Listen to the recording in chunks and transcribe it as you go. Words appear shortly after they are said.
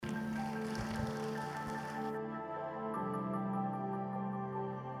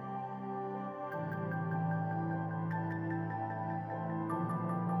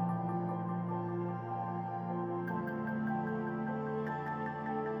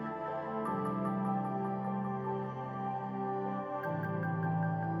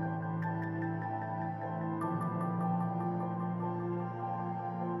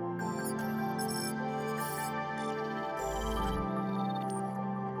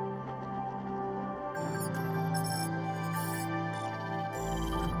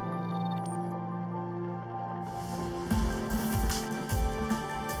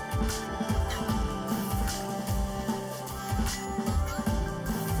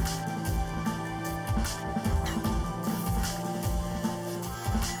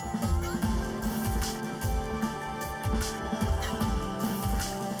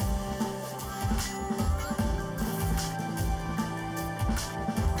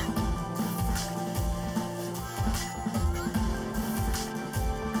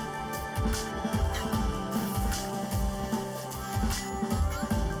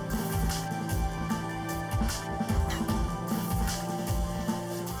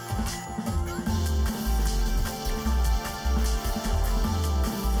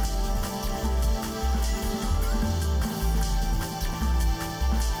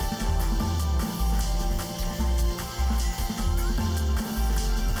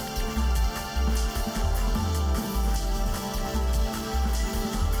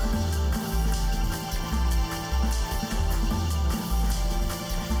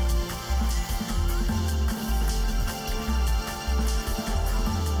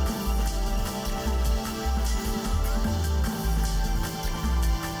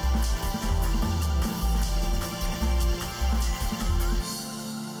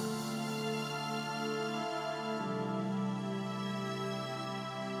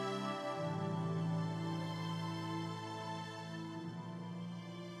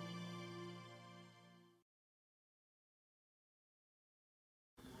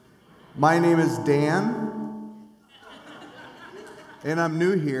My name is Dan, and I'm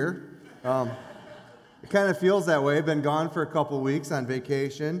new here. It kind of feels that way. Been gone for a couple weeks on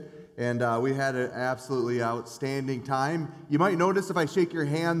vacation, and we had an absolutely outstanding time. You might notice if I shake your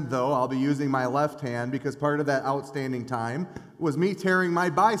hand, though, I'll be using my left hand because part of that outstanding time was me tearing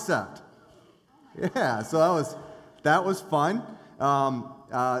my bicep. Yeah, so that was fun.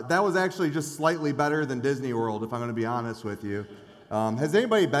 That was actually just slightly better than Disney World, if I'm going to be honest with you. Has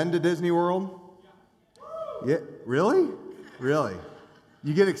anybody been to Disney World? Yeah, really? Really?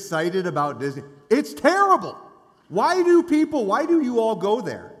 You get excited about Disney? It's terrible. Why do you all go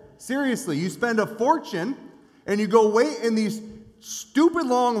there? Seriously, you spend a fortune and you go wait in these stupid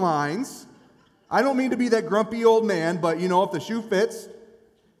long lines. I don't mean to be that grumpy old man, but if the shoe fits,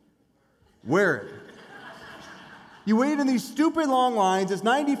 wear it. You wait in these stupid long lines, it's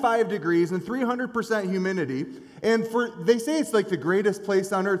 95 degrees and 300% humidity, and they say it's like the greatest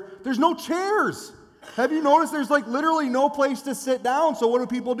place on earth. There's no chairs. Have you noticed there's literally no place to sit down? So what do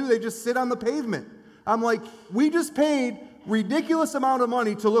people do? They just sit on the pavement. I'm like, we just paid ridiculous amount of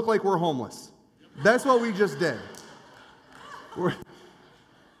money to look like we're homeless. That's what we just did.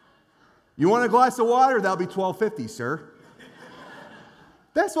 You want a glass of water? That'll be $12.50, sir.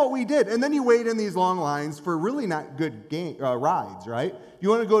 That's what we did. And then you wait in these long lines for really not good rides, right? You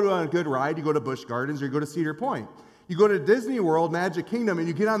want to go to a good ride, you go to Busch Gardens or you go to Cedar Point. You go to Disney World, Magic Kingdom, and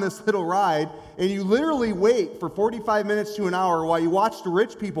you get on this little ride, and you literally wait for 45 minutes to an hour while you watch the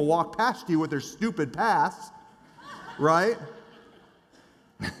rich people walk past you with their stupid pass, right?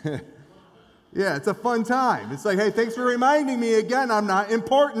 Yeah, it's a fun time. It's like, hey, thanks for reminding me again I'm not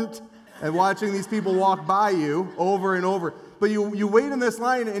important, and watching these people walk by you over and over. But you wait in this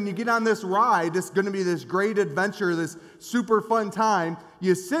line and you get on this ride. It's going to be this great adventure, this super fun time.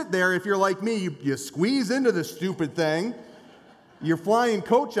 You sit there, if you're like me, you squeeze into the stupid thing. You're flying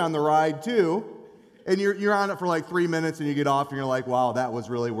coach on the ride too. And you're on it for like 3 minutes and you get off and you're like, wow, that was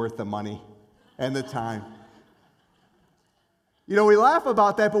really worth the money and the time. We laugh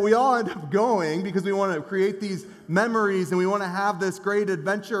about that, but we all end up going because we want to create these memories and we want to have this great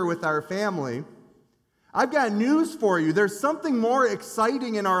adventure with our family. I've got news for you. There's something more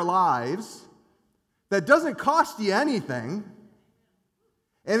exciting in our lives that doesn't cost you anything,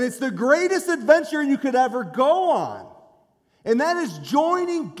 and it's the greatest adventure you could ever go on. And that is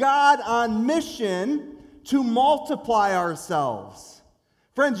joining God on mission to multiply ourselves.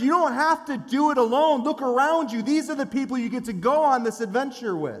 Friends, you don't have to do it alone. Look around you. These are the people you get to go on this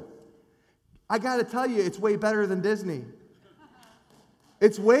adventure with. I got to tell you, it's way better than Disney.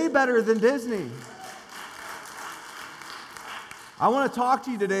 It's way better than Disney. I want to talk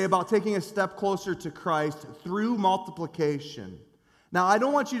to you today about taking a step closer to Christ through multiplication. Now, I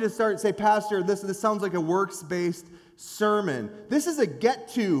don't want you to say, Pastor, this sounds like a works-based sermon. This is a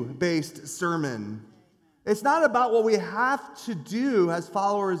get-to-based sermon. It's not about what we have to do as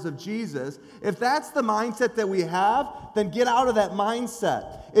followers of Jesus. If that's the mindset that we have, then get out of that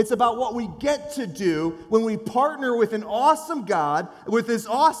mindset. It's about what we get to do when we partner with an awesome God, with this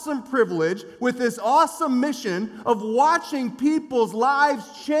awesome privilege, with this awesome mission of watching people's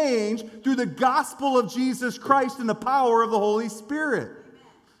lives change through the gospel of Jesus Christ and the power of the Holy Spirit.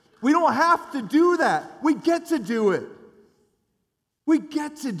 We don't have to do that. We get to do it. We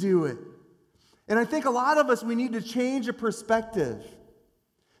get to do it. And I think a lot of us, we need to change a perspective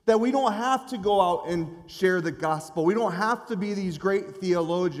that we don't have to go out and share the gospel. We don't have to be these great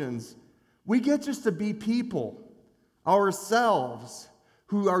theologians. We get just to be people ourselves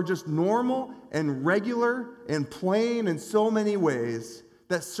who are just normal and regular and plain in so many ways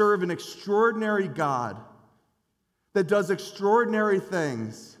that serve an extraordinary God that does extraordinary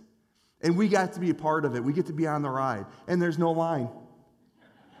things. And we got to be a part of it. We get to be on the ride. And there's no line.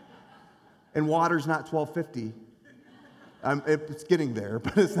 And water's not $12.50. It's getting there,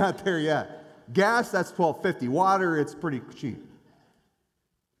 but it's not there yet. Gas, that's $12.50. Water, it's pretty cheap.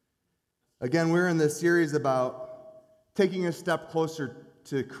 Again, we're in this series about taking a step closer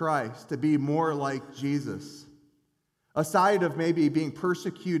to Christ, to be more like Jesus. Aside of maybe being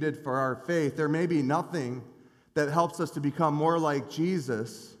persecuted for our faith, there may be nothing that helps us to become more like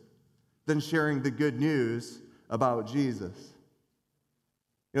Jesus than sharing the good news about Jesus.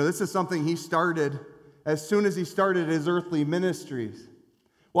 This is something he started as soon as he started his earthly ministries.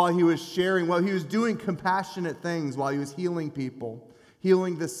 While he was doing compassionate things, while he was healing people,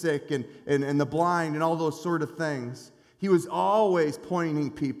 healing the sick and the blind and all those sort of things, he was always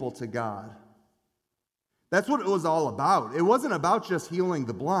pointing people to God. That's what it was all about. It wasn't about just healing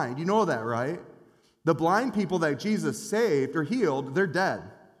the blind. You know that, right? The blind people that Jesus saved or healed, they're dead.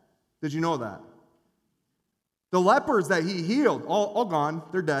 Did you know that? The lepers that he healed, all gone,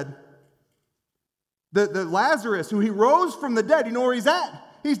 they're dead. The Lazarus, who he rose from the dead, you know where he's at?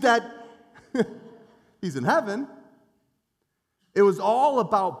 He's dead. He's in heaven. It was all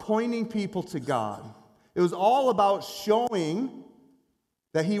about pointing people to God. It was all about showing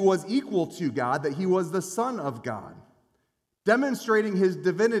that he was equal to God, that he was the Son of God, demonstrating his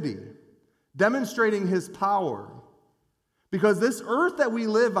divinity, demonstrating his power. Because this earth that we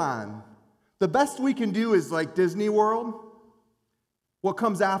live on, the best we can do is like Disney World. What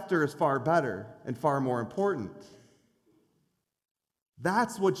comes after is far better and far more important.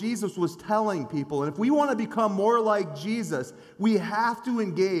 That's what Jesus was telling people. And if we want to become more like Jesus, we have to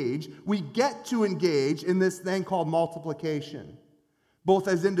engage, we get to engage in this thing called multiplication, both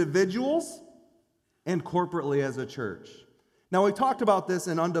as individuals and corporately as a church. Now, we talked about this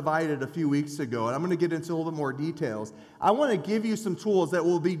in Undivided a few weeks ago, and I'm going to get into a little bit more details. I want to give you some tools that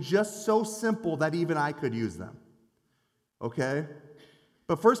will be just so simple that even I could use them. Okay?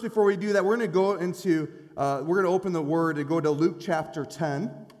 But first, before we do that, we're going to open the Word and go to Luke chapter 10.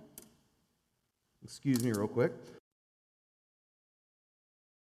 Excuse me real quick.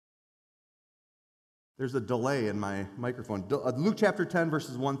 There's a delay in my microphone. Luke chapter 10,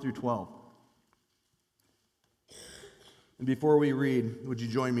 verses 1 through 12. And before we read, would you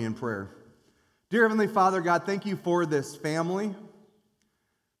join me in prayer? Dear Heavenly Father, God, thank you for this family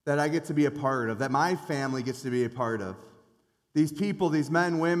that I get to be a part of, that my family gets to be a part of. These people, these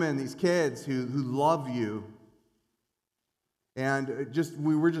men, women, these kids who love you. And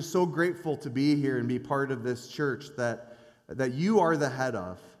we're just so grateful to be here and be part of this church that you are the head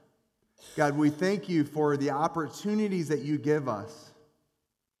of. God, we thank you for the opportunities that you give us.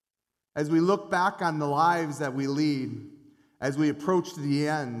 As we look back on the lives that we lead, as we approach the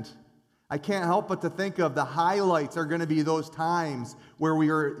end, I can't help but to think of the highlights are going to be those times where we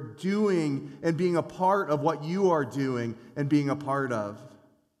are doing and being a part of what you are doing and being a part of.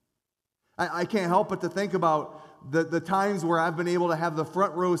 I can't help but to think about the times where I've been able to have the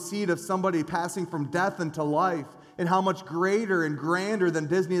front row seat of somebody passing from death into life and how much greater and grander than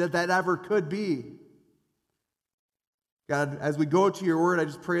Disney that ever could be. God, as we go to your word, I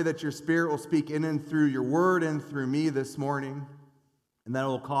just pray that your Spirit will speak in and through your word and through me this morning. And that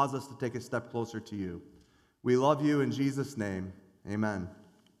will cause us to take a step closer to you. We love you in Jesus' name. Amen.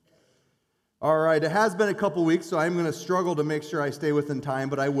 All right, it has been a couple weeks, so I'm going to struggle to make sure I stay within time,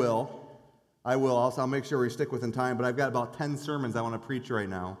 but I will. I'll make sure we stick within time, but I've got about 10 sermons I want to preach right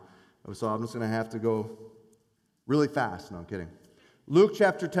now. So I'm just going to have to go really fast. No, I'm kidding. Luke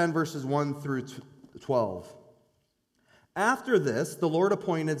chapter 10, verses 1 through 12. After this, the Lord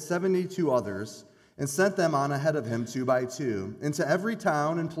appointed 72 others and sent them on ahead of him 2 by 2, into every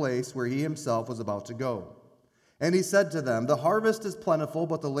town and place where he himself was about to go. And he said to them, "The harvest is plentiful,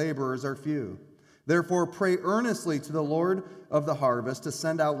 but the laborers are few. Therefore pray earnestly to the Lord of the harvest to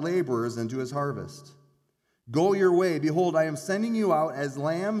send out laborers into his harvest. Go your way. Behold, I am sending you out as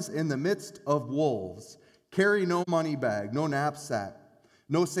lambs in the midst of wolves. Carry no money bag, no knapsack,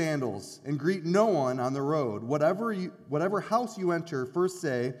 no sandals, and greet no one on the road. Whatever house you enter, first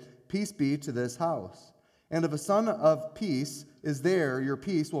say, 'Peace be to this house.' And if a son of peace is there, your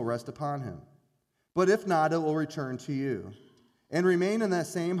peace will rest upon him. But if not, it will return to you. And remain in that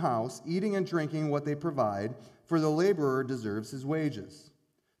same house, eating and drinking what they provide, for the laborer deserves his wages.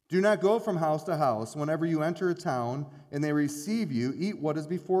 Do not go from house to house. Whenever you enter a town and they receive you, eat what is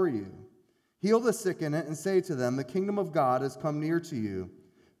before you. Heal the sick in it and say to them, 'The kingdom of God has come near to you.'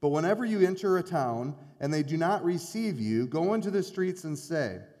 But whenever you enter a town and they do not receive you, go into the streets and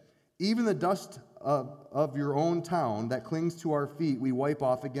say, 'Even the dust of your own town that clings to our feet we wipe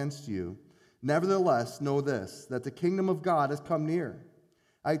off against you. Nevertheless, know this, that the kingdom of God has come near.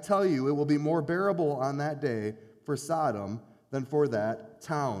 I tell you, it will be more bearable on that day for Sodom than for that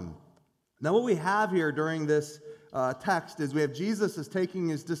town.'" Now what we have here during this text is we have Jesus is taking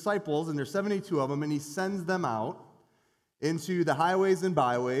his disciples, and there's 72 of them, and he sends them out into the highways and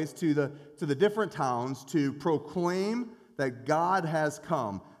byways, to the different towns, to proclaim that God has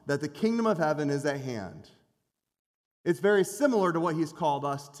come, that the kingdom of heaven is at hand. It's very similar to what he's called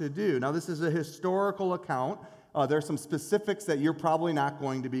us to do. Now, this is a historical account. There's some specifics that you're probably not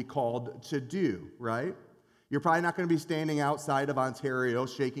going to be called to do, right? You're probably not going to be standing outside of Ontario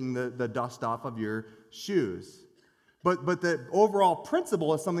shaking the dust off of your shoes. But the overall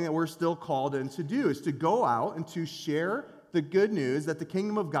principle is something that we're still called in to do, is to go out and to share the good news that the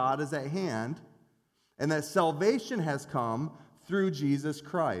kingdom of God is at hand and that salvation has come through Jesus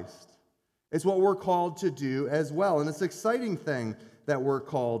Christ. It's what we're called to do as well, and it's an exciting thing that we're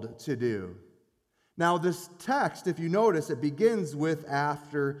called to do. Now, this text, if you notice, it begins with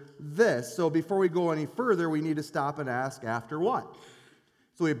 "after this." So before we go any further, we need to stop and ask, after what?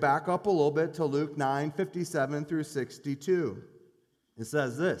 So we back up a little bit to Luke 9:57 through 62. It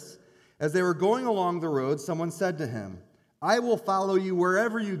says this: As they were going along the road, someone said to him, "I will follow you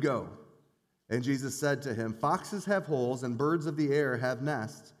wherever you go." And Jesus said to him, "Foxes have holes and birds of the air have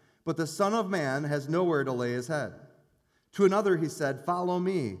nests, but the Son of Man has nowhere to lay his head." To another he said, "Follow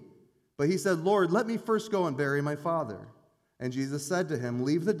me." But he said, "Lord, let me first go and bury my father." And Jesus said to him,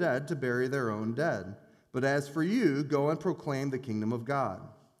 "Leave the dead to bury their own dead. But as for you, go and proclaim the kingdom of God."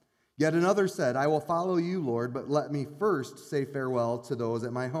 Yet another said, "I will follow you, Lord, but let me first say farewell to those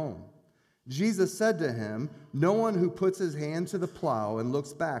at my home." Jesus said to him, "No one who puts his hand to the plow and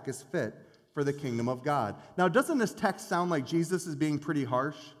looks back is fit for the kingdom of God." Now, doesn't this text sound like Jesus is being pretty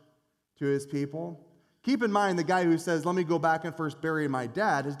harsh to his people? Keep in mind the guy who says, "Let me go back and first bury my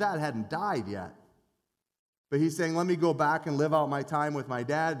dad," his dad hadn't died yet. But he's saying, "Let me go back and live out my time with my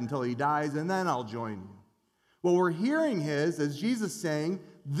dad until he dies, and then I'll join you." What we're hearing is Jesus saying,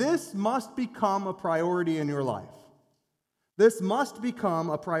 this must become a priority in your life. This must become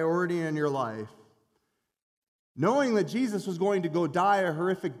a priority in your life. Knowing that Jesus was going to go die a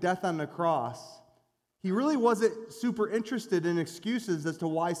horrific death on the cross, he really wasn't super interested in excuses as to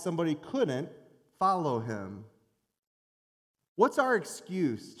why somebody couldn't follow him. What's our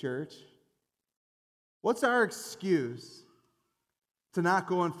excuse, church? What's our excuse to not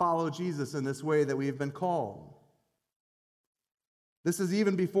go and follow Jesus in this way that we have been called? This is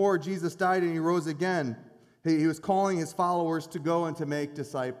even before Jesus died and he rose again. He was calling his followers to go and to make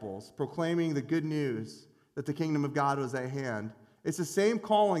disciples, proclaiming the good news that the kingdom of God was at hand. It's the same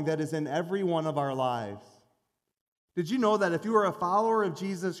calling that is in every one of our lives. Did you know that if you are a follower of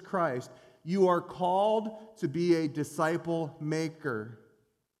Jesus Christ, you are called to be a disciple maker?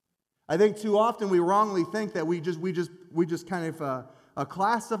 I think too often we wrongly think that we just kind of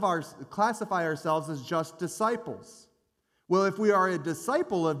classify ourselves as just disciples. Well, if we are a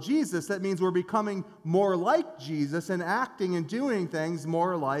disciple of Jesus, that means we're becoming more like Jesus and acting and doing things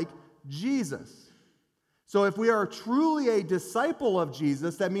more like Jesus. So if we are truly a disciple of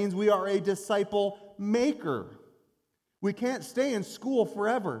Jesus, that means we are a disciple maker. We can't stay in school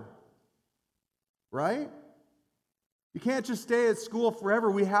forever, right? You can't just stay at school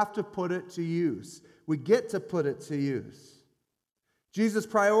forever. We have to put it to use. We get to put it to use. Jesus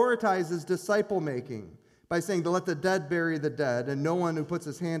prioritizes disciple making by saying to let the dead bury the dead, and no one who puts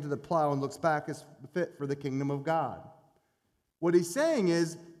his hand to the plow and looks back is fit for the kingdom of God. What he's saying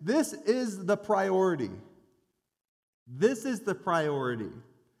is, this is the priority. This is the priority.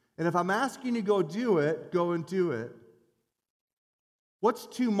 And if I'm asking you to go do it, go and do it. What's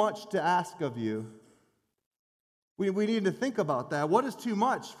too much to ask of you? We need to think about that. What is too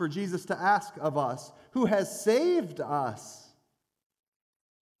much for Jesus to ask of us, who has saved us?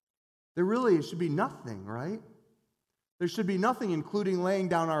 There really should be nothing, right? There should be nothing, including laying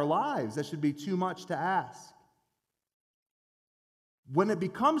down our lives. That should be too much to ask. When it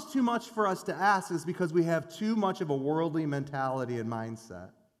becomes too much for us to ask, is because we have too much of a worldly mentality and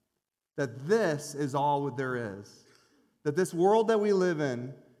mindset. That this is all there is. That this world that we live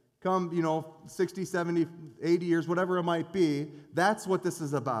in, come, 60, 70, 80 years, whatever it might be, that's what this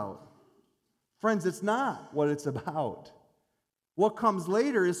is about. Friends, it's not what it's about. What comes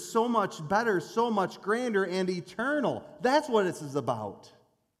later is so much better, so much grander, and eternal. That's what this is about.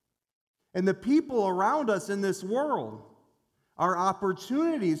 And the people around us in this world are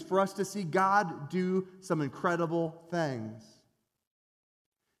opportunities for us to see God do some incredible things.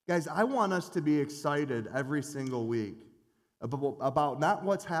 Guys, I want us to be excited every single week about not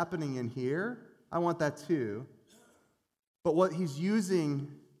what's happening in here, I want that too, but what he's using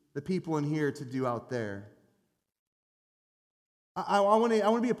the people in here to do out there. I want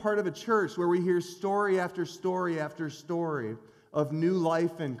to be a part of a church where we hear story after story after story of new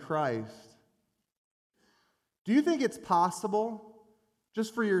life in Christ. Do you think it's possible,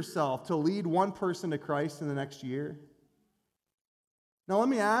 just for yourself, to lead one person to Christ in the next year? Now let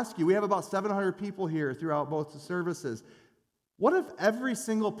me ask you, we have about 700 people here throughout both the services. What if every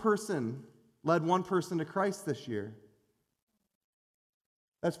single person led one person to Christ this year?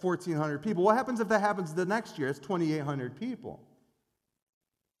 That's 1,400 people. What happens if that happens the next year? It's 2,800 people.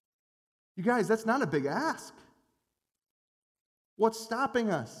 You guys, that's not a big ask. What's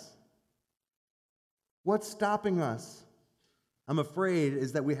stopping us? What's stopping us? I'm afraid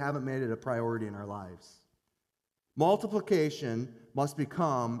is that we haven't made it a priority in our lives. Multiplication must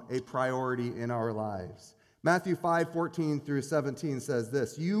become a priority in our lives. Matthew 5:14 through 17 says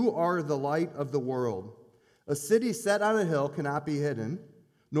this: "You are the light of the world. A city set on a hill cannot be hidden,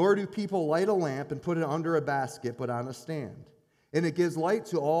 nor do people light a lamp and put it under a basket, but on a stand. And it gives light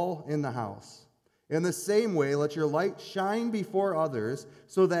to all in the house. In the same way, let your light shine before others,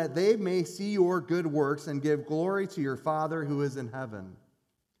 so that they may see your good works and give glory to your Father who is in heaven.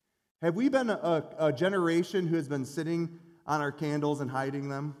 Have we been a generation who has been sitting on our candles and hiding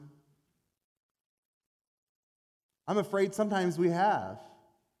them? I'm afraid sometimes we have.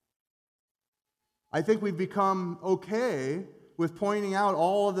 I think we've become okay with pointing out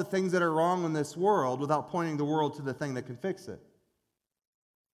all of the things that are wrong in this world without pointing the world to the thing that can fix it.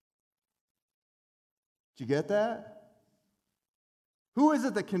 Did you get that? Who is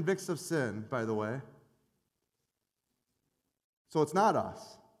it that convicts of sin, by the way? So it's not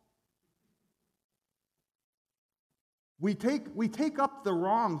us. We take up the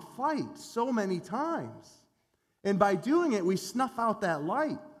wrong fight so many times. And by doing it, we snuff out that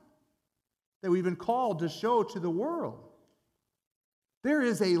light that we've been called to show to the world. There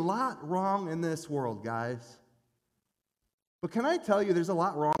is a lot wrong in this world, guys. But can I tell you, there's a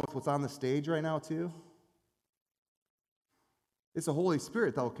lot wrong with what's on the stage right now, too? It's the Holy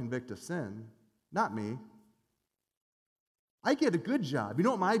Spirit that will convict of sin, not me. I get a good job. You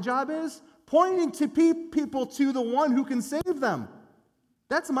know what my job is? Pointing to people to the one who can save them.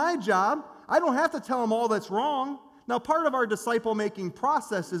 That's my job. I don't have to tell them all that's wrong. Now, part of our disciple-making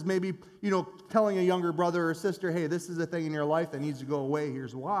process is maybe, telling a younger brother or sister, hey, this is a thing in your life that needs to go away.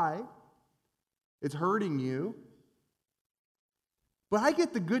 Here's why. It's hurting you. But I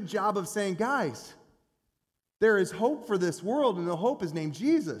get the good job of saying, guys, there is hope for this world, and the hope is named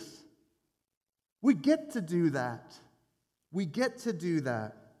Jesus. We get to do that. We get to do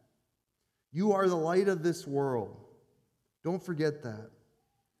that. You are the light of this world. Don't forget that.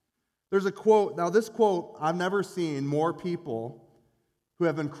 There's a quote. Now, this quote, I've never seen more people who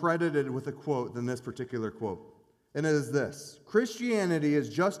have been credited with a quote than this particular quote. And it is this: Christianity is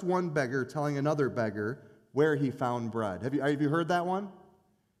just one beggar telling another beggar where he found bread. Have you heard that one?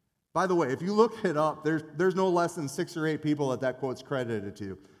 By the way, if you look it up, there's no less than 6 or 8 people that quote's credited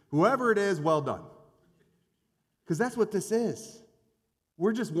to. Whoever it is, well done. Because that's what this is.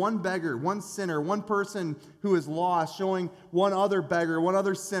 We're just one beggar, one sinner, one person who is lost, showing one other beggar, one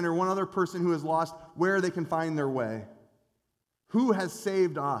other sinner, one other person who is lost where they can find their way. Who has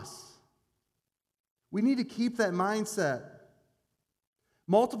saved us? We need to keep that mindset.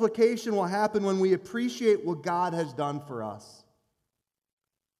 Multiplication will happen when we appreciate what God has done for us.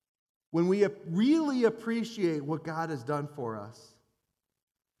 When we really appreciate what God has done for us.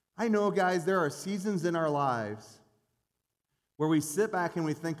 I know, guys, there are seasons in our lives where we sit back and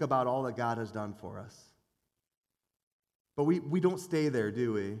we think about all that God has done for us. But we don't stay there,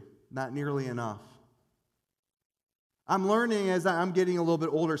 do we? Not nearly enough. I'm learning as I'm getting a little bit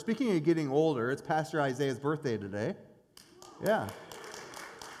older. Speaking of getting older, it's Pastor Isaiah's birthday today. Yeah.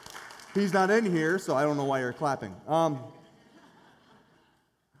 He's not in here, so I don't know why you're clapping.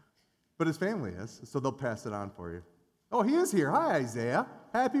 But his family is, so they'll pass it on for you. Oh, he is here. Hi, Isaiah.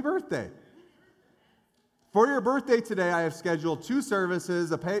 Happy birthday. For your birthday today, I have scheduled 2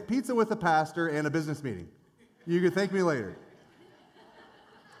 services, a pizza with a pastor, and a business meeting. You can thank me later.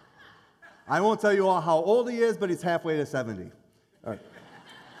 I won't tell you all how old he is, but he's halfway to 70. All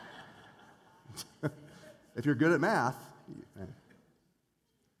right. If you're good at math.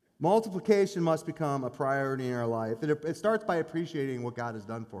 Multiplication must become a priority in our life. It starts by appreciating what God has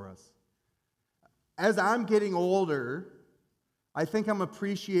done for us. As I'm getting older, I think I'm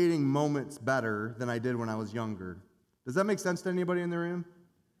appreciating moments better than I did when I was younger. Does that make sense to anybody in the room?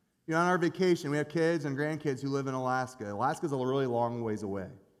 On our vacation, we have kids and grandkids who live in Alaska. Alaska's a really long ways away.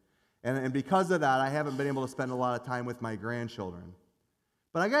 And because of that, I haven't been able to spend a lot of time with my grandchildren.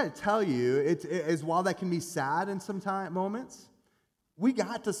 But I got to tell you, while that can be sad in some moments, we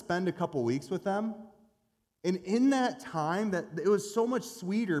got to spend a couple weeks with them. And in that time, it was so much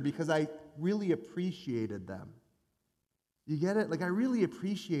sweeter because I really appreciated them. You get it? I really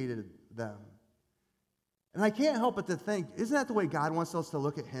appreciated them. And I can't help but to think, isn't that the way God wants us to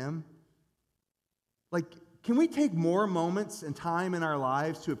look at him? Can we take more moments and time in our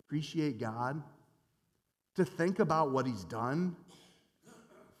lives to appreciate God? To think about what he's done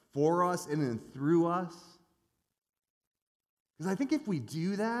for us in and through us? Because I think if we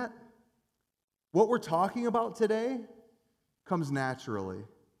do that, what we're talking about today comes naturally.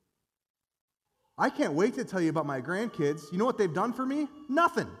 I can't wait to tell you about my grandkids. You know what they've done for me?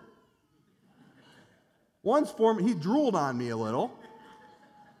 Nothing. One's for me, he drooled on me a little.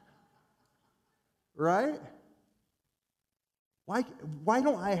 Right? Why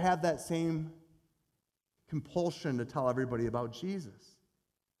don't I have that same compulsion to tell everybody about Jesus?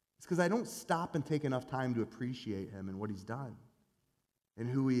 It's because I don't stop and take enough time to appreciate him and what he's done and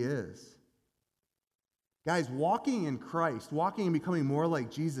who he is. Guys, walking in Christ, walking and becoming more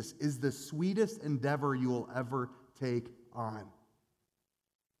like Jesus is the sweetest endeavor you will ever take on.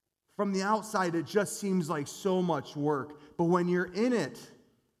 From the outside, it just seems like so much work. But when you're in it,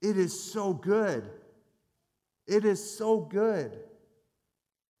 it is so good. It is so good.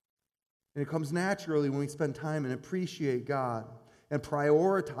 And it comes naturally when we spend time and appreciate God and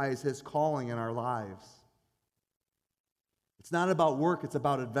prioritize His calling in our lives. It's not about work, it's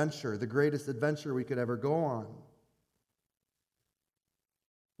about adventure, the greatest adventure we could ever go on.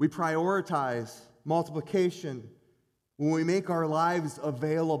 We prioritize multiplication when we make our lives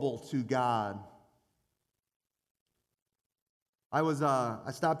available to God. I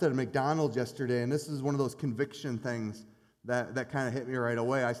stopped at a McDonald's yesterday, and this is one of those conviction things that kind of hit me right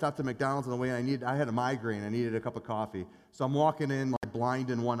away. I stopped at McDonald's on the way. I had a migraine. I needed a cup of coffee. So I'm walking in like blind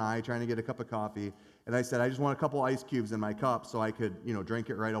in one eye trying to get a cup of coffee. And I said, I just want a couple ice cubes in my cup so I could, drink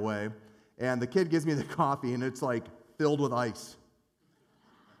it right away. And the kid gives me the coffee, and it's like filled with ice.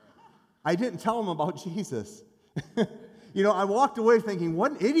 I didn't tell him about Jesus. I walked away thinking,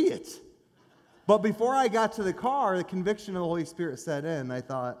 what an idiot. But before I got to the car, the conviction of the Holy Spirit set in. I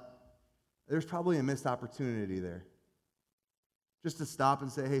thought, there's probably a missed opportunity there. Just to stop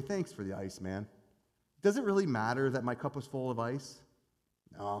and say, hey, thanks for the ice, man. Does it really matter that my cup was full of ice?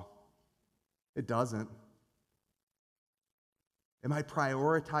 No, it doesn't. Am I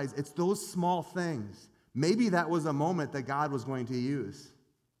prioritized? It's those small things. Maybe that was a moment that God was going to use.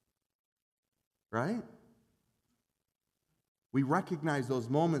 Right? We recognize those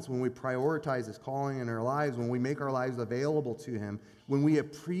moments when we prioritize His calling in our lives, when we make our lives available to Him, when we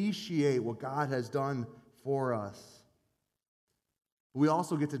appreciate what God has done for us. We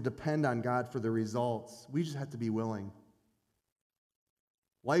also get to depend on God for the results. We just have to be willing.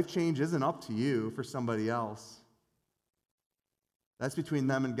 Life change isn't up to you for somebody else. That's between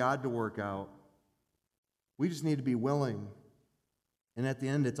them and God to work out. We just need to be willing. And at the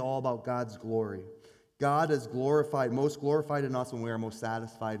end, it's all about God's glory. God is glorified, most glorified in us when we are most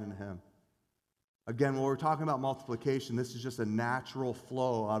satisfied in Him. Again, when we're talking about multiplication, this is just a natural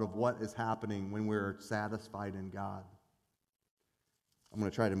flow out of what is happening when we're satisfied in God. I'm going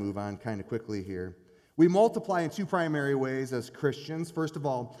to try to move on kind of quickly here. We multiply in two primary ways as Christians. First of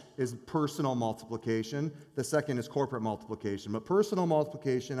all is personal multiplication. The second is corporate multiplication. But personal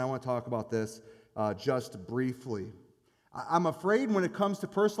multiplication, I want to talk about this just briefly. I'm afraid when it comes to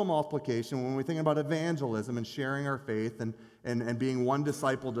personal multiplication, when we think about evangelism and sharing our faith and being one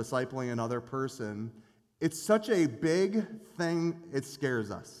disciple discipling another person, it's such a big thing, it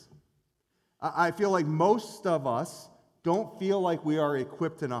scares us. I feel like most of us don't feel like we are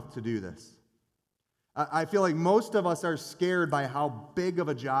equipped enough to do this. I feel like most of us are scared by how big of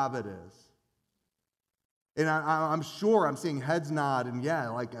a job it is. And I'm sure I'm seeing heads nod, and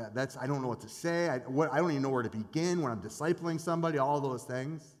I don't know what to say. I don't even know where to begin when I'm discipling somebody, all those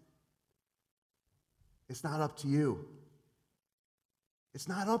things. It's not up to you. It's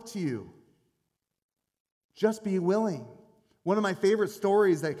not up to you. Just be willing. One of my favorite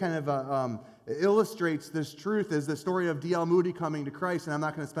stories that kind of illustrates this truth is the story of D.L. Moody coming to Christ, and I'm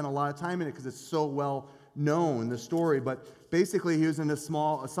not going to spend a lot of time in it because it's so well known, the story, but basically he was in a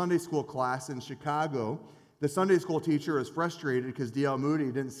Sunday school class in Chicago. The Sunday school teacher was frustrated because D.L. Moody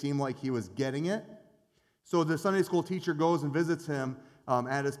didn't seem like he was getting it. So the Sunday school teacher goes and visits him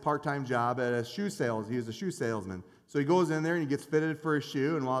at his part-time job at a shoe sales. He was a shoe salesman. So he goes in there and he gets fitted for a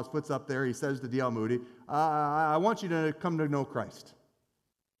shoe, and while his foot's up there, he says to D.L. Moody, I want you to come to know Christ.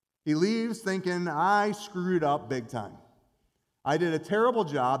 He leaves thinking, I screwed up big time. I did a terrible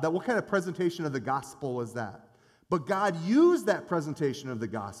job. What kind of presentation of the gospel was that? But God used that presentation of the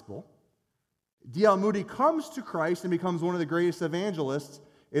gospel. D.L. Moody comes to Christ and becomes one of the greatest evangelists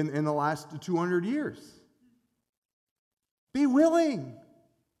in the last 200 years. Be willing.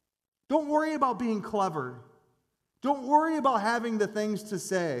 Don't worry about being clever. Don't worry about having the things to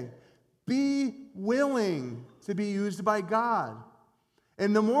say. Be willing to be used by God.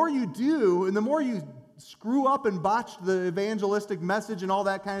 And the more you do, and the more you screw up and botch the evangelistic message and all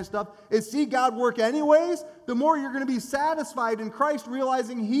that kind of stuff, and see God work anyways, the more you're going to be satisfied in Christ,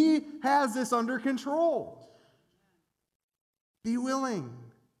 realizing He has this under control. Be willing.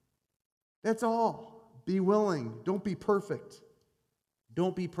 That's all. Be willing. Don't be perfect.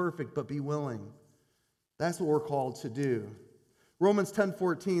 Don't be perfect, but be willing. That's what we're called to do. Romans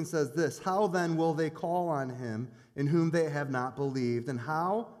 10:14 says this, how then will they call on Him in whom they have not believed? And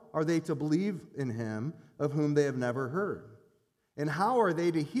how are they to believe in Him of whom they have never heard? And how are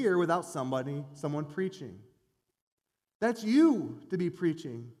they to hear without someone preaching? That's you to be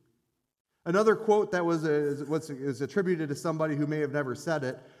preaching. Another quote that was attributed to somebody who may have never said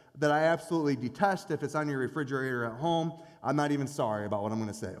it, that I absolutely detest. If it's on your refrigerator at home, I'm not even sorry about what I'm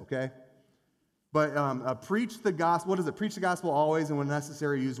going to say, okay? But preach the gospel. What is it? Preach the gospel always, and when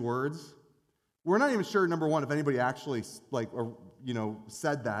necessary, use words. We're not even sure, number one, if anybody actually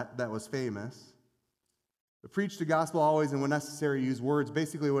said that was famous. But preach the gospel always, and when necessary, use words.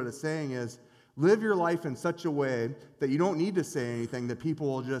 Basically, what it's saying is, live your life in such a way that you don't need to say anything, that people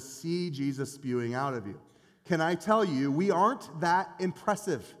will just see Jesus spewing out of you. Can I tell you, we aren't that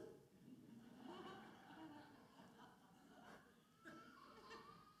impressive.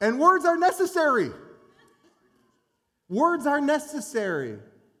 And words are necessary. Words are necessary.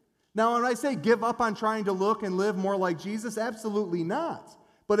 Now, when I say give up on trying to look and live more like Jesus, absolutely not.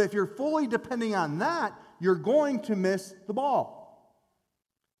 But if you're fully depending on that, you're going to miss the ball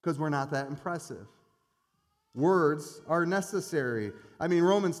because we're not that impressive. Words are necessary. I mean,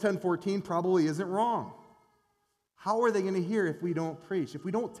 Romans 10:14 probably isn't wrong. How are they going to hear if we don't preach, if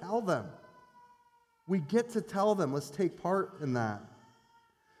we don't tell them? We get to tell them. Let's take part in that.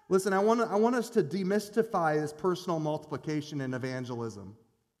 Listen, I want us to demystify this personal multiplication in evangelism.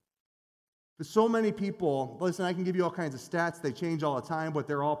 There's so many people, listen, I can give you all kinds of stats. They change all the time, but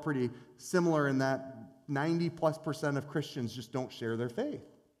they're all pretty similar in that 90+% of Christians just don't share their faith.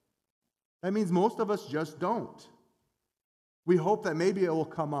 That means most of us just don't. We hope that maybe it will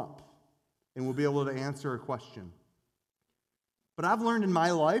come up and we'll be able to answer a question. But I've learned in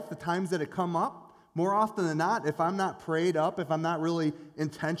my life, the times that it come up, more often than not, if I'm not prayed up, if I'm not really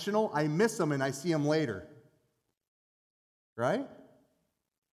intentional, I miss them and I see them later. Right?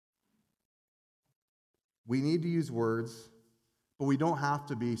 We need to use words, but we don't have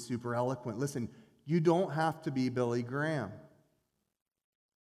to be super eloquent. Listen, you don't have to be Billy Graham.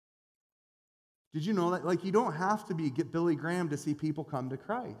 Did you know that? Like, you don't have to be Billy Graham to see people come to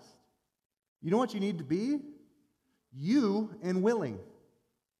Christ. You know what you need to be? You and willing.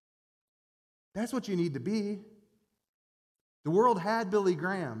 That's what you need to be. The world had Billy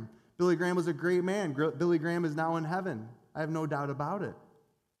Graham. Billy Graham was a great man. Billy Graham is now in heaven. I have no doubt about it.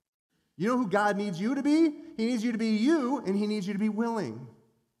 You know who God needs you to be? He needs you to be you, and He needs you to be willing.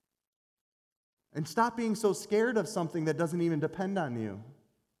 And stop being so scared of something that doesn't even depend on you.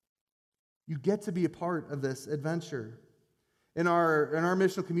 You get to be a part of this adventure. In our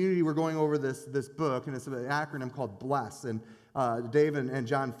missional community, we're going over this book, and it's an acronym called BLESS. And Dave and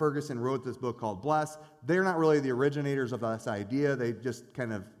John Ferguson wrote this book called BLESS. They're not really the originators of this idea. They just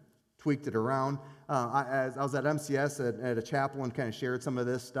kind of tweaked it around. I was at MCS at a chapel and kind of shared some of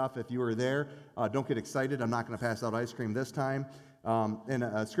this stuff. If you were there, don't get excited. I'm not going to pass out ice cream this time. In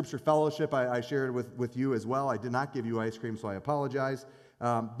a scripture fellowship, I shared with you as well. I did not give you ice cream, so I apologize.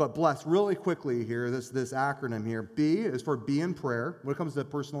 But bless, really quickly here, this acronym here. B is for be in prayer when it comes to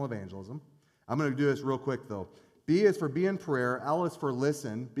personal evangelism. I'm going to do this real quick, though. B is for be in prayer. L is for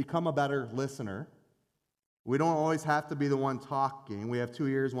listen. Become a better listener. We don't always have to be the one talking. We have 2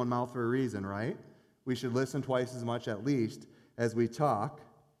 ears, 1 mouth for a reason, right? We should listen twice as much, at least, as we talk.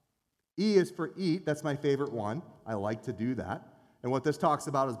 E is for eat. That's my favorite one. I like to do that. And what this talks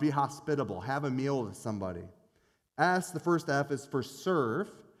about is be hospitable. Have a meal with somebody. S, the first F, is for serve.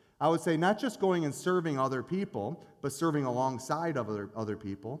 I would say not just going and serving other people, but serving alongside of other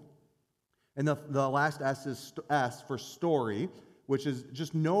people. And the last S is S for story, which is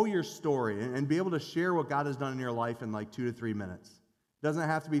just know your story and be able to share what God has done in your life in like 2 to 3 minutes. It doesn't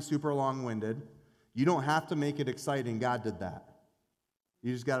have to be super long-winded. You don't have to make it exciting. God did that.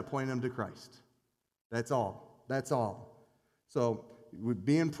 You just got to point them to Christ. That's all. That's all. So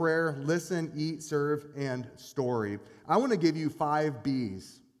be in prayer, listen, eat, serve, and story. I want to give you 5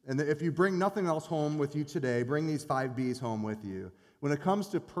 B's. And if you bring nothing else home with you today, bring these 5 B's home with you. When it comes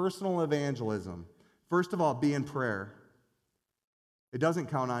to personal evangelism, first of all, be in prayer. It doesn't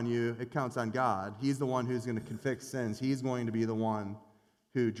count on you. It counts on God. He's the one who's going to convict sins. He's going to be the one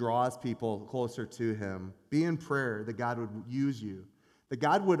who draws people closer to Him. Be in prayer that God would use you, that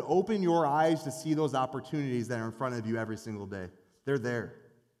God would open your eyes to see those opportunities that are in front of you every single day. They're there.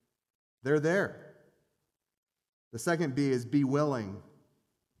 They're there. The second B is be willing.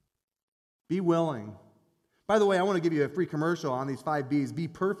 Be willing. By the way, I want to give you a free commercial on these 5 B's. Be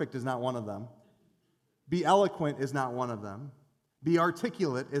perfect is not one of them. Be eloquent is not one of them. Be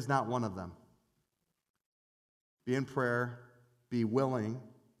articulate is not one of them. Be in prayer. Be willing.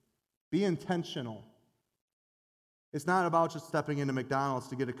 Be intentional. It's not about just stepping into McDonald's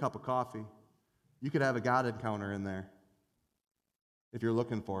to get a cup of coffee. You could have a God encounter in there if you're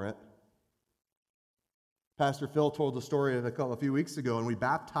looking for it. Pastor Phil told the story a few weeks ago, and we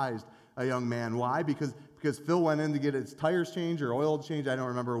baptized a young man. Why? Because Phil went in to get his tires changed or oil changed. I don't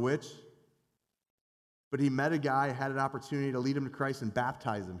remember which. but he met a guy, had an opportunity to lead him to Christ and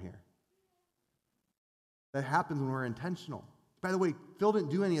baptize him here. That happens when we're intentional. By the way, Phil didn't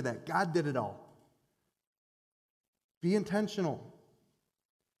do any of that. God did it all. Be intentional.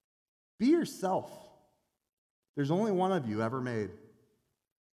 Be yourself. There's only one of you ever made.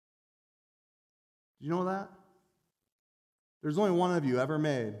 Did you know that? There's only one of you ever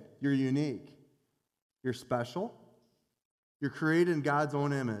made. You're unique. You're special. You're created in God's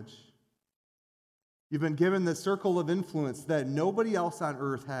own image. You've been given the circle of influence that nobody else on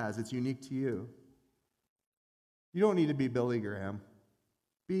earth has. It's unique to you. You don't need to be Billy Graham.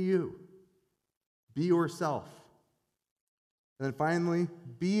 Be you. Be yourself. And then finally,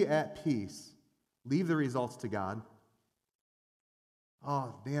 be at peace. Leave the results to God.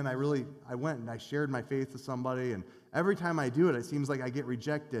 Oh, man, I went and I shared my faith with somebody, and every time I do it, it seems like I get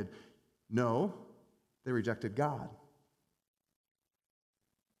rejected. No, they rejected God.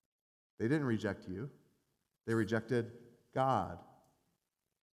 They didn't reject you. They rejected God.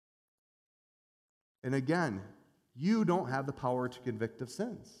 And again, you don't have the power to convict of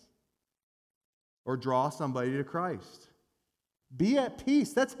sins or draw somebody to Christ. Be at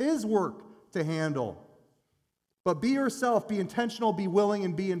peace. That's His work to handle. But be yourself, be intentional, be willing,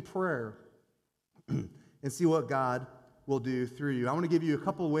 and be in prayer. And see what God will do through you. I want to give you a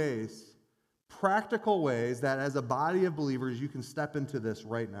couple ways, practical ways, that as a body of believers, you can step into this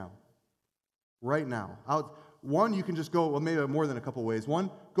right now. Right now. One, you can just go, well, maybe more than a couple ways.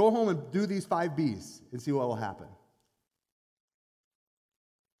 One, go home and do these 5 B's and see what will happen.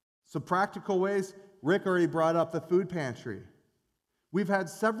 So practical ways, Rick already brought up the food pantry. We've had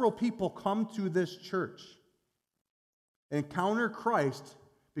several people come to this church and encounter Christ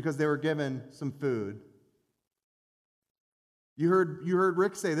because they were given some food. You heard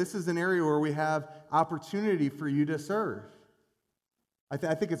Rick say this is an area where we have opportunity for you to serve. I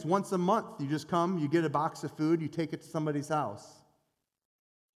think it's once a month. You just come, you get a box of food, you take it to somebody's house.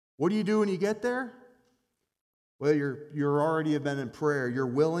 What do you do when you get there? Well, you're already have been in prayer. You're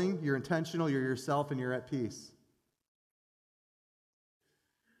willing, you're intentional, you're yourself, and you're at peace.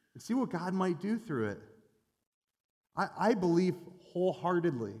 And see what God might do through it. I believe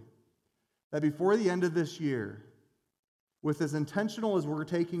wholeheartedly that before the end of this year, with as intentional as we're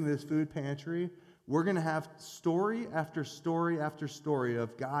taking this food pantry, we're going to have story after story after story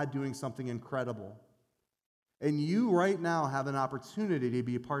of God doing something incredible. And you right now have an opportunity to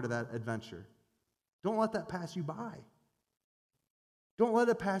be a part of that adventure. Don't let that pass you by. Don't let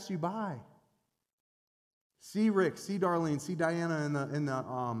it pass you by. See Rick, see Darlene, see Diana in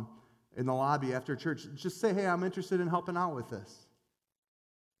the lobby after church. Just say, hey, I'm interested in helping out with this.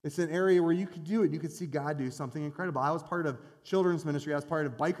 It's an area where you could do it. You could see God do something incredible. I was part of children's ministry. I was part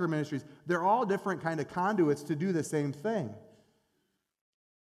of biker ministries. They're all different kind of conduits to do the same thing.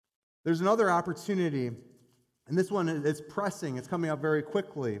 There's another opportunity, and this one is pressing. It's coming up very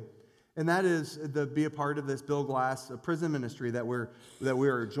quickly, and that is to be a part of this Bill Glass prison ministry that we're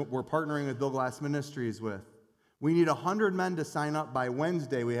partnering with Bill Glass Ministries with. We need 100 men to sign up by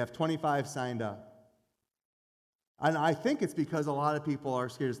Wednesday. We have 25 signed up. And I think it's because a lot of people are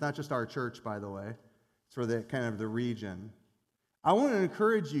scared. It's not just our church, by the way. It's for the kind of the region. I want to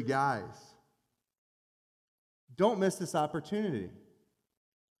encourage you guys. Don't miss this opportunity.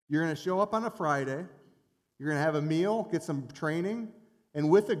 You're going to show up on a Friday. You're going to have a meal, get some training. And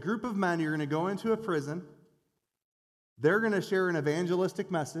with a group of men, you're going to go into a prison. They're going to share an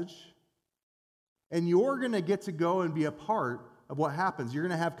evangelistic message. And you're going to get to go and be a part of what happens. You're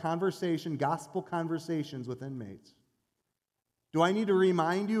going to have gospel conversations with inmates. Do I need to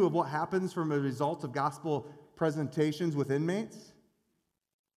remind you of what happens from a result of gospel presentations with inmates?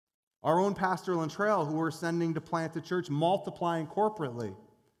 Our own Pastor Lantrell, who we're sending to plant the church, multiplying corporately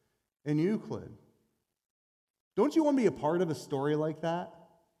in Euclid. Don't you want to be a part of a story like that?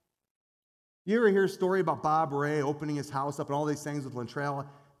 You ever hear a story about Bob Ray opening his house up and all these things with Lantrell?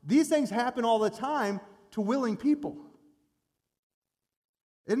 These things happen all the time to willing people.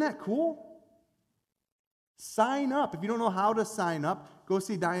 Isn't that cool? Sign up. If you don't know how to sign up, go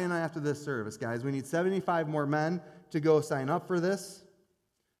see Diana after this service, guys. We need 75 more men to go sign up for this.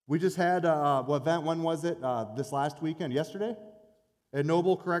 We just had, what event, when was it? This last weekend, yesterday? At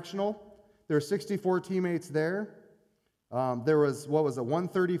Noble Correctional. There were 64 teammates there. There was,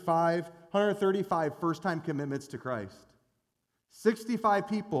 135 first-time commitments to Christ. 64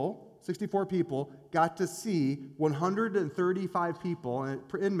 people got to see 135 people,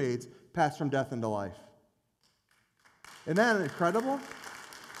 inmates, pass from death into life. Isn't that incredible?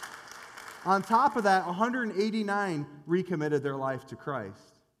 On top of that, 189 recommitted their life to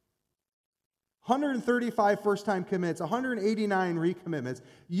Christ. 135 first-time commits, 189 recommitments.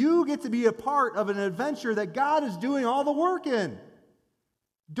 You get to be a part of an adventure that God is doing all the work in.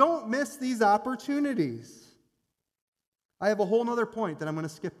 Don't miss these opportunities. I have a whole other point that I'm going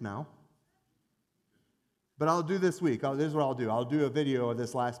to skip now. But I'll do this week. This is what I'll do. I'll do a video of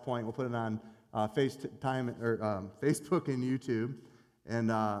this last point. We'll put it on Facebook and YouTube.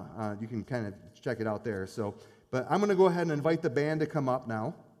 And you can kind of check it out there. But I'm going to go ahead and invite the band to come up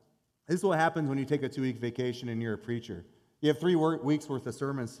now. This is what happens when you take a 2-week vacation and you're a preacher. You have 3 weeks worth of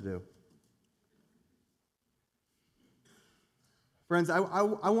sermons to do. Friends, I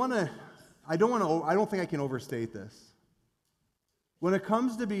don't think I can overstate this. When it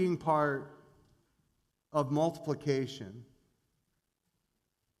comes to being part of multiplication,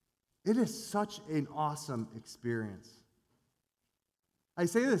 it is such an awesome experience. I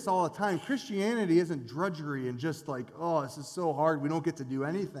say this all the time. Christianity isn't drudgery and just like, oh, this is so hard, we don't get to do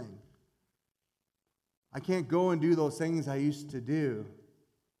anything. I can't go and do those things I used to do.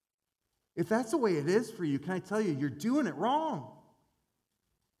 If that's the way it is for you, can I tell you, you're doing it wrong.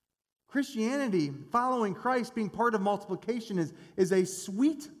 Christianity, following Christ, being part of multiplication is a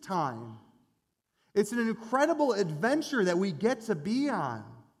sweet time. It's an incredible adventure that we get to be on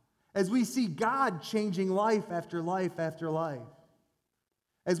as we see God changing life after life after life.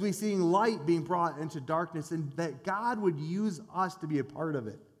 As we see light being brought into darkness, and that God would use us to be a part of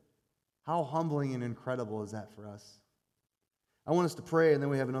it. How humbling and incredible is that for us? I want us to pray, and then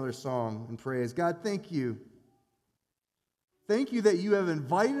we have another song and praise. God, thank you. Thank you that you have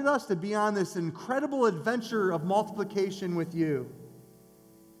invited us to be on this incredible adventure of multiplication with you.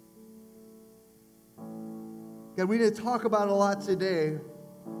 God, we didn't talk about it a lot today,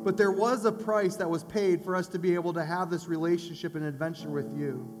 but there was a price that was paid for us to be able to have this relationship and adventure with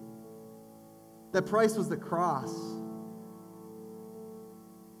you. That price was the cross.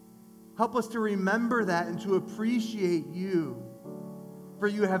 Help us to remember that and to appreciate you. For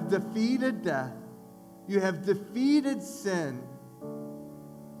you have defeated death. You have defeated sin.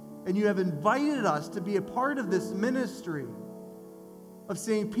 And you have invited us to be a part of this ministry of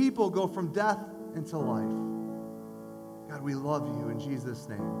seeing people go from death into life. God, we love you in Jesus'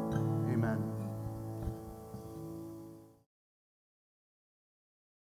 name. Amen.